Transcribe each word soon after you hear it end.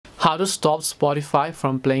How to stop Spotify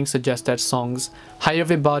from playing suggested songs. Hi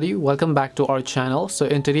everybody, welcome back to our channel. So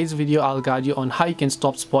in today's video I'll guide you on how you can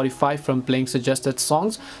stop Spotify from playing suggested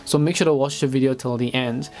songs, so make sure to watch the video till the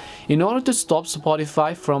end. In order to stop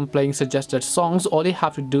Spotify from playing suggested songs, all you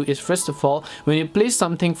have to do is, first of all, when you play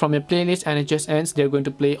something from your playlist and it just ends, they're going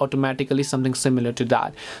to play automatically something similar to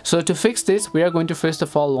that. So to fix this, we are going to first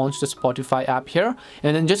of all launch the Spotify app here,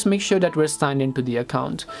 and then just make sure that we're signed into the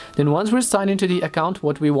account. Then once we're signed into the account,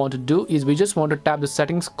 what we want to do is we just want to tap the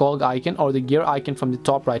settings cog icon or the gear icon from the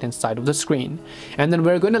top right hand side of the screen, and then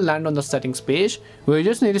we're going to land on the settings page where you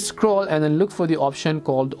just need to scroll and then look for the option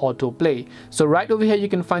called autoplay. So right over here you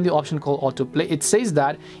can find the option called autoplay. It says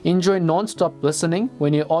that enjoy non-stop listening,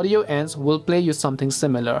 when your audio ends we'll play you something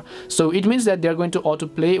similar. So it means that they're going to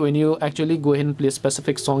autoplay when you actually go ahead and play a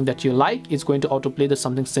specific song that you like. It's going to autoplay the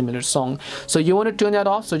something similar song. So you want to turn that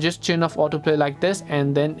off, so just turn off autoplay like this,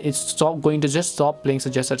 and then it's going to just stop playing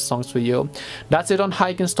suggested songs for you. That's it on how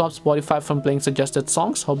you can stop Spotify from playing suggested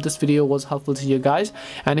songs. Hope this video was helpful to you guys,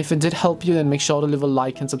 and if it did help you, then make sure to leave a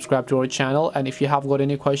like and subscribe to our channel. And if you have got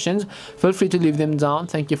any questions, feel free to leave them down.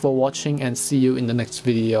 Thank you for watching and see you in the next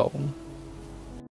video.